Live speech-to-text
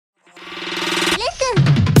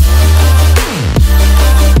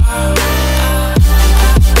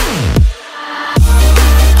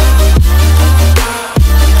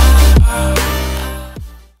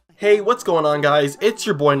Hey, what's going on guys? It's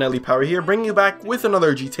your boy NightlyPower here, bringing you back with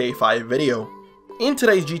another GTA 5 video. In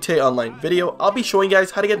today's GTA Online video, I'll be showing you guys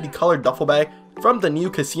how to get the colored duffel bag from the new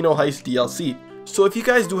Casino Heist DLC. So if you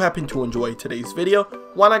guys do happen to enjoy today's video,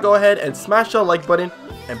 why not go ahead and smash that like button.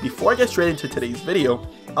 And before I get straight into today's video,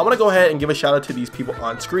 I want to go ahead and give a shout out to these people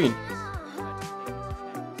on screen.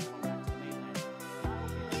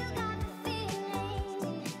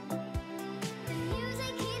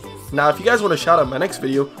 Now if you guys want to shout out my next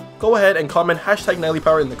video, go ahead and comment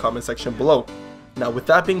 #NightlyPower in the comment section below. Now with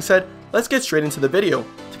that being said, let's get straight into the video.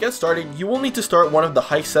 To get started, you will need to start one of the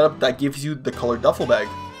heist setup that gives you the colored duffel bag.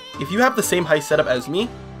 If you have the same heist setup as me,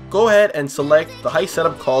 go ahead and select the heist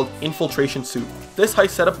setup called Infiltration Suit. This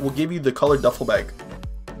heist setup will give you the colored duffel bag.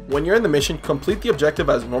 When you're in the mission, complete the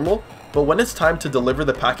objective as normal, but when it's time to deliver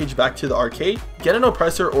the package back to the arcade, get an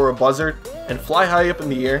oppressor or a buzzer and fly high up in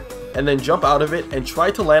the air, and then jump out of it and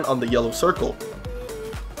try to land on the yellow circle.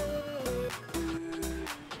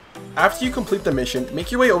 After you complete the mission,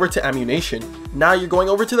 make your way over to ammunition. Now you're going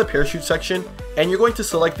over to the parachute section and you're going to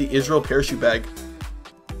select the Israel parachute bag.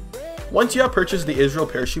 Once you have purchased the Israel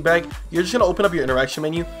parachute bag, you're just going to open up your interaction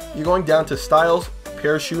menu. You're going down to styles,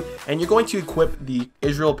 parachute, and you're going to equip the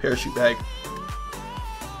Israel parachute bag.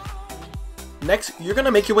 Next, you're going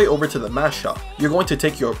to make your way over to the mask shop. You're going to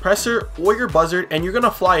take your oppressor or your buzzer and you're going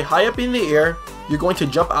to fly high up in the air. You're going to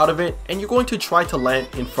jump out of it and you're going to try to land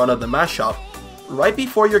in front of the mask shop. Right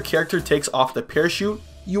before your character takes off the parachute,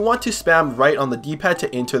 you want to spam right on the D-pad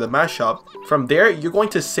to enter the mask shop. From there, you're going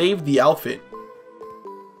to save the outfit.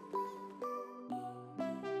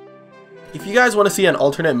 If you guys want to see an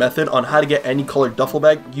alternate method on how to get any colored duffel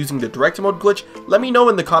bag using the direct mode glitch, let me know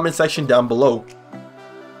in the comment section down below.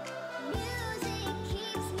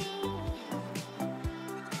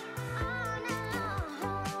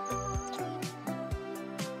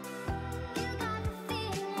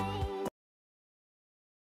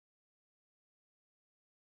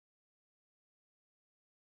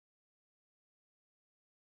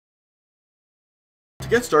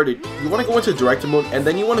 To get started, you want to go into director mode and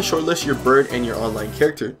then you want to shortlist your bird and your online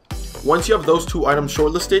character. Once you have those two items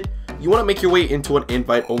shortlisted, you want to make your way into an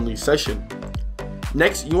invite only session.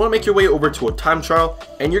 Next, you want to make your way over to a time trial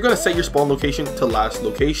and you're going to set your spawn location to last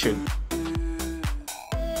location.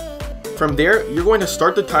 From there, you're going to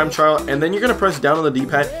start the time trial and then you're going to press down on the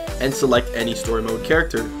D-pad and select any story mode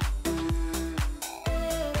character.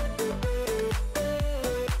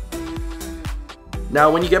 Now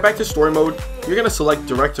when you get back to story mode, you're going to select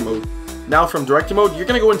director mode. Now from director mode, you're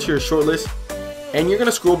going to go into your shortlist and you're going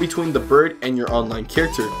to scroll between the bird and your online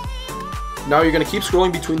character. Now you're going to keep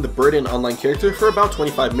scrolling between the bird and online character for about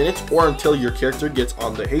 25 minutes or until your character gets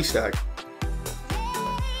on the haystack.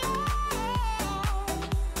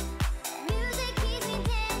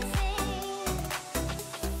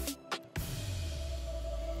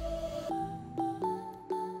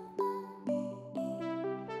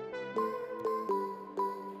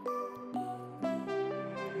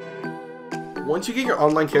 Once you get your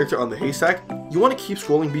online character on the haystack, you want to keep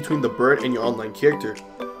scrolling between the bird and your online character.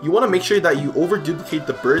 You want to make sure that you over duplicate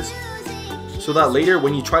the birds so that later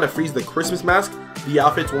when you try to freeze the Christmas mask, the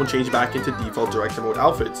outfits won't change back into default director mode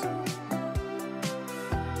outfits.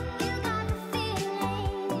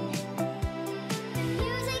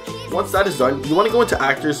 Once that is done, you want to go into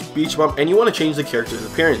actors, beach bump, and you want to change the character's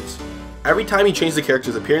appearance. Every time you change the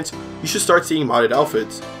character's appearance, you should start seeing modded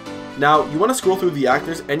outfits. Now, you want to scroll through the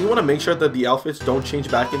actors and you want to make sure that the outfits don't change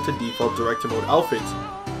back into default director mode outfits.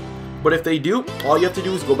 But if they do, all you have to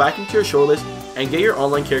do is go back into your shortlist and get your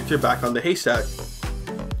online character back on the haystack.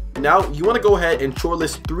 Now, you want to go ahead and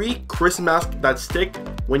shortlist 3 Christmas masks that stick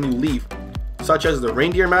when you leave, such as the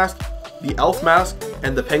reindeer mask, the elf mask,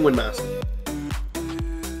 and the penguin mask.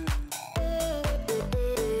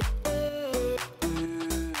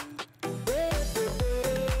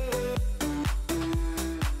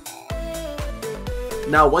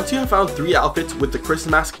 Now once you have found 3 outfits with the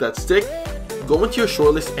Christmas mask that stick, go into your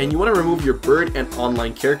shortlist and you want to remove your bird and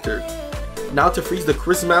online character. Now to freeze the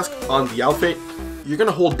Christmas mask on the outfit, you're going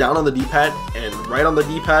to hold down on the D-pad and right on the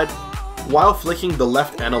D-pad while flicking the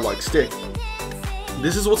left analog stick.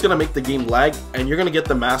 This is what's going to make the game lag and you're going to get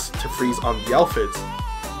the mask to freeze on the outfits.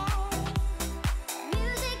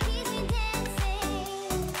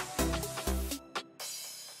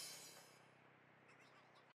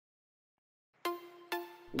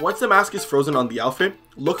 Once the mask is frozen on the outfit,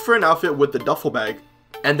 look for an outfit with the duffel bag,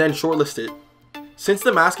 and then shortlist it. Since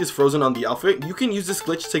the mask is frozen on the outfit, you can use this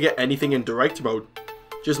glitch to get anything in direct mode.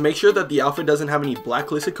 Just make sure that the outfit doesn't have any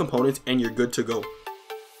blacklisted components and you're good to go.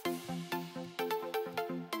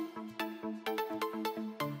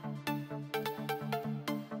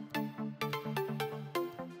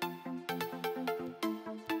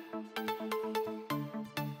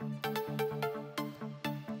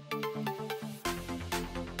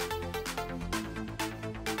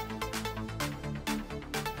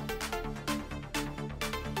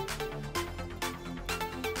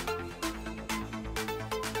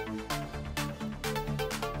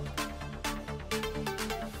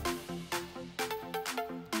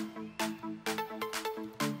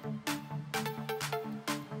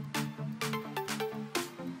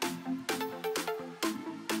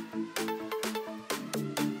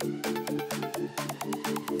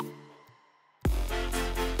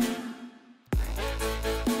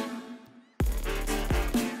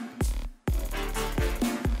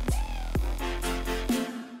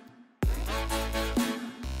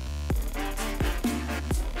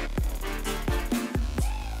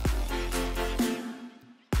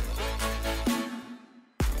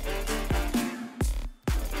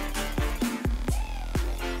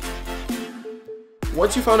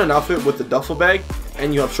 Once you found an outfit with the duffel bag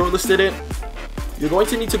and you have shortlisted it, you're going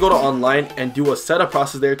to need to go to online and do a setup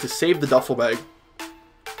process there to save the duffel bag.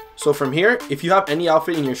 So from here, if you have any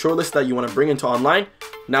outfit in your shortlist that you want to bring into online,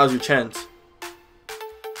 now's your chance.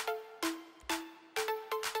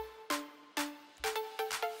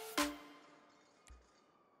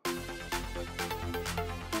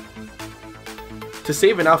 To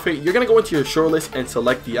save an outfit, you're going to go into your shortlist and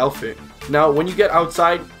select the outfit. Now when you get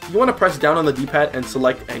outside, you want to press down on the D-pad and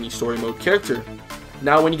select any story mode character.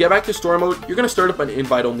 Now when you get back to story mode, you're going to start up an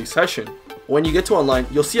invite only session. When you get to online,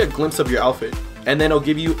 you'll see a glimpse of your outfit, and then it'll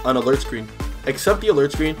give you an alert screen. Accept the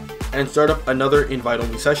alert screen and start up another invite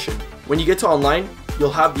only session. When you get to online,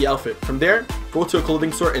 you'll have the outfit. From there, go to a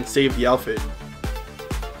clothing store and save the outfit.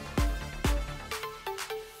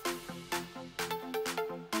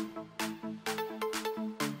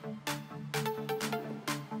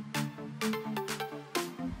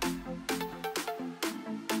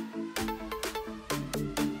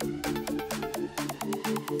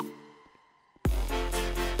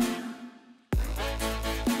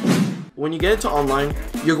 When you get into online,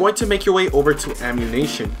 you're going to make your way over to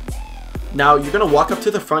ammunition. Now you're going to walk up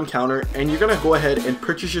to the front counter and you're going to go ahead and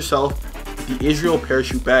purchase yourself the Israel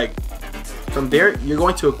parachute bag. From there, you're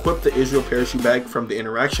going to equip the Israel parachute bag from the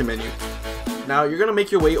interaction menu. Now you're going to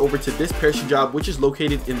make your way over to this parachute job, which is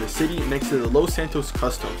located in the city next to the Los Santos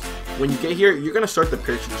Customs. When you get here, you're going to start the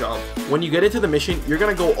parachute job. When you get into the mission, you're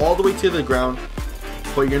going to go all the way to the ground,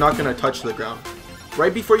 but you're not going to touch the ground.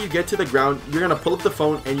 Right before you get to the ground, you're going to pull up the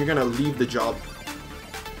phone and you're going to leave the job.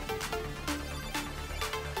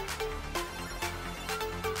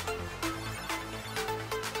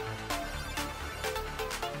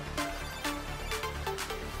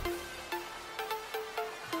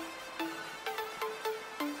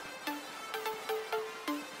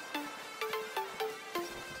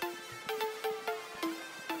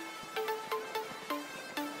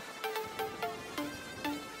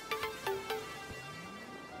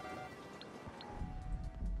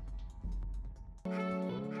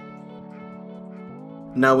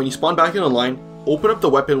 Now when you spawn back in online, open up the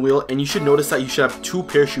weapon wheel and you should notice that you should have 2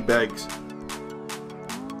 parachute bags.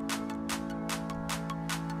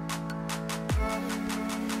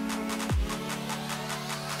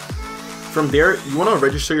 From there, you want to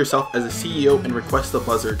register yourself as a CEO and request the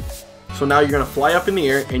buzzard. So now you're going to fly up in the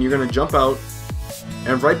air and you're going to jump out,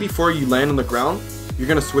 and right before you land on the ground, you're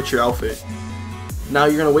going to switch your outfit. Now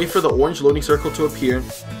you're going to wait for the orange loading circle to appear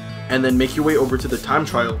and then make your way over to the time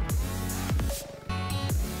trial.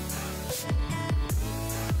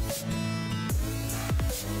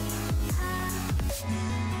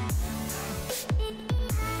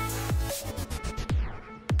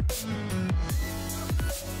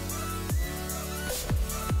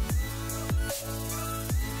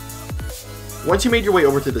 Once you made your way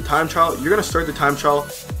over to the time trial, you're going to start the time trial,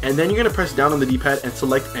 and then you're going to press down on the D-pad and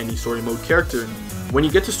select any story mode character. When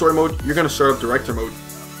you get to story mode, you're going to start up director mode.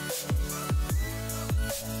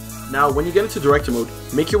 Now when you get into director mode,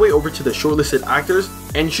 make your way over to the shortlisted actors,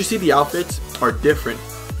 and you should see the outfits are different,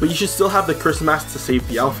 but you should still have the curse mask to save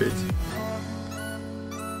the outfits.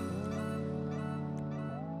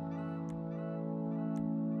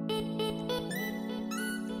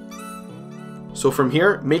 So from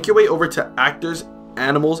here, make your way over to actors,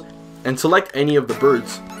 animals, and select any of the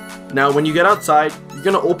birds. Now when you get outside, you're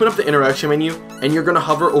going to open up the interaction menu and you're going to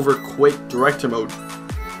hover over quit director mode.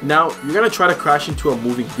 Now you're going to try to crash into a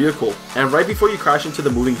moving vehicle, and right before you crash into the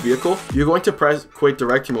moving vehicle, you're going to press quit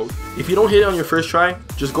director mode. If you don't hit it on your first try,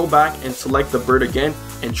 just go back and select the bird again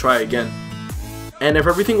and try again. And if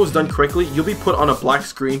everything was done correctly, you'll be put on a black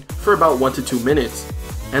screen for about 1 to 2 minutes,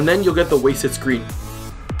 and then you'll get the wasted screen.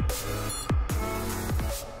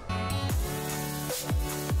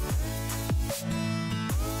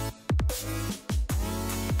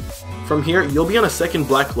 From here, you'll be on a second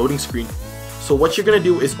black loading screen. So what you're going to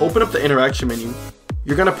do is open up the interaction menu.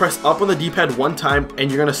 You're going to press up on the D-pad 1 time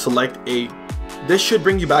and you're going to select A. This should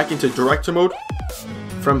bring you back into director mode.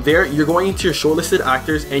 From there, you're going into your shortlisted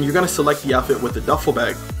actors and you're going to select the outfit with the duffel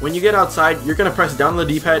bag. When you get outside, you're going to press down on the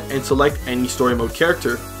D-pad and select any story mode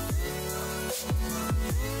character.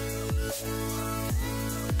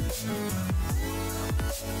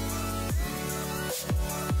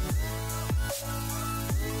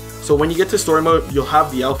 So when you get to story mode, you'll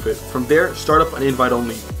have the outfit. From there, start up an invite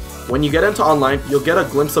only. When you get into online, you'll get a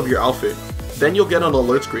glimpse of your outfit. Then you'll get an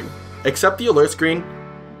alert screen. Accept the alert screen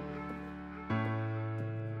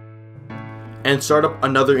and start up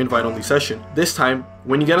another invite only session. This time,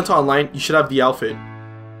 when you get into online, you should have the outfit.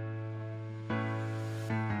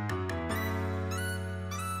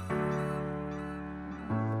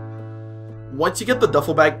 Once you get the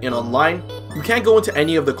duffel bag in online, you can't go into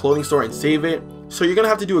any of the clothing store and save it, so you're gonna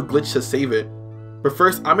have to do a glitch to save it. But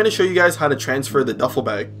first, I'm gonna show you guys how to transfer the duffel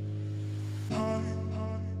bag.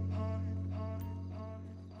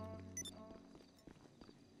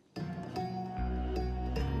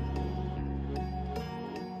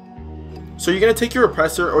 So you're going to take your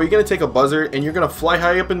repressor, or you're going to take a buzzer, and you're going to fly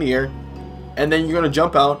high up in the air, and then you're going to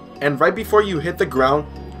jump out, and right before you hit the ground,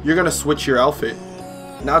 you're going to switch your outfit.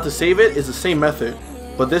 Now to save it is the same method,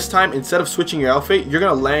 but this time instead of switching your outfit, you're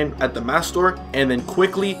going to land at the mask store, and then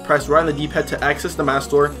quickly press right on the D-pad to access the mask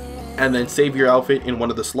store, and then save your outfit in one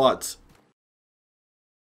of the slots.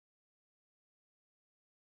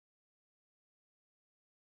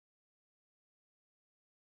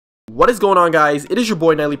 What is going on, guys? It is your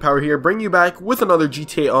boy NightlyPower here, bringing you back with another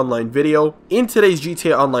GTA Online video. In today's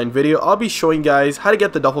GTA Online video, I'll be showing you guys how to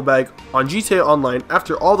get the duffel bag on GTA Online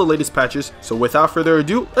after all the latest patches. So without further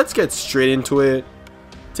ado, let's get straight into it.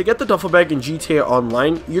 To get the duffel bag in GTA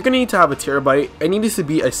Online, you're going to need to have a terabyte and you need to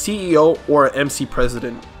be a CEO or an MC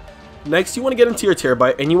president. Next, you want to get into your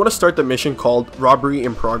terabyte and you want to start the mission called Robbery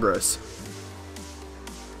in Progress.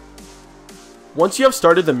 Once you have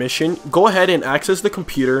started the mission, go ahead and access the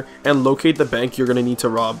computer and locate the bank you're going to need to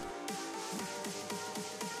rob.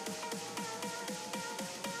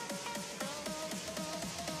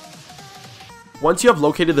 Once you have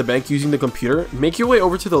located the bank using the computer, make your way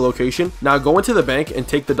over to the location. Now go into the bank and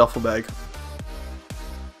take the duffel bag.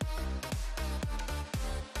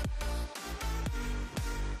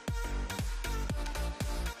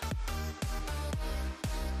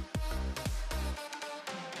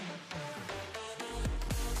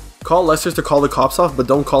 Call Lester's to call the cops off, but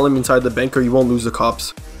don't call him inside the bank or you won't lose the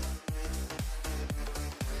cops.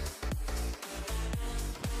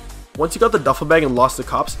 Once you got the duffel bag and lost the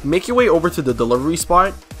cops, make your way over to the delivery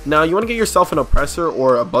spot. Now you want to get yourself an oppressor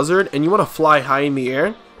or a buzzard and you want to fly high in the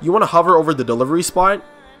air. You want to hover over the delivery spot.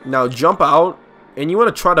 Now jump out and you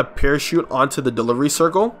want to try to parachute onto the delivery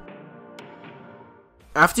circle.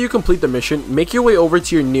 After you complete the mission, make your way over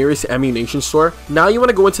to your nearest ammunition store. Now you want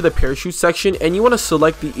to go into the parachute section and you want to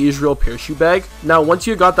select the Israel parachute bag. Now once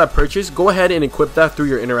you got that purchase, go ahead and equip that through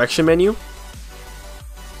your interaction menu.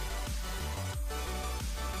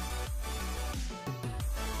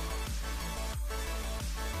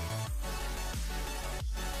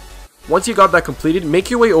 Once you got that completed, make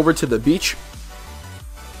your way over to the beach.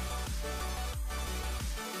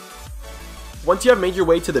 Once you have made your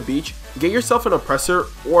way to the beach, get yourself an oppressor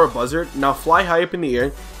or a buzzard. Now fly high up in the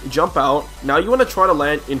air, jump out. Now you want to try to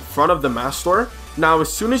land in front of the mask store. Now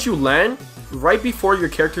as soon as you land, right before your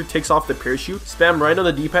character takes off the parachute, spam right on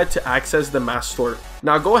the D-pad to access the mask store.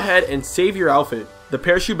 Now go ahead and save your outfit. The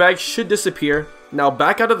parachute bag should disappear. Now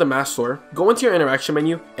back out of the mask store, go into your interaction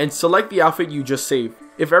menu and select the outfit you just saved.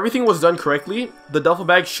 If everything was done correctly, the duffel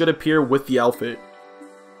bag should appear with the outfit.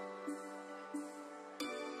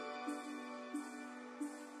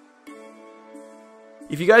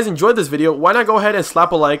 If you guys enjoyed this video, why not go ahead and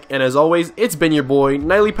slap a like, and as always, it's been your boy,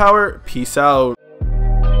 NightlyPower. Peace out.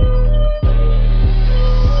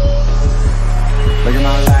 Look at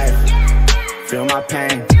my life, feel my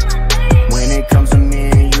pain.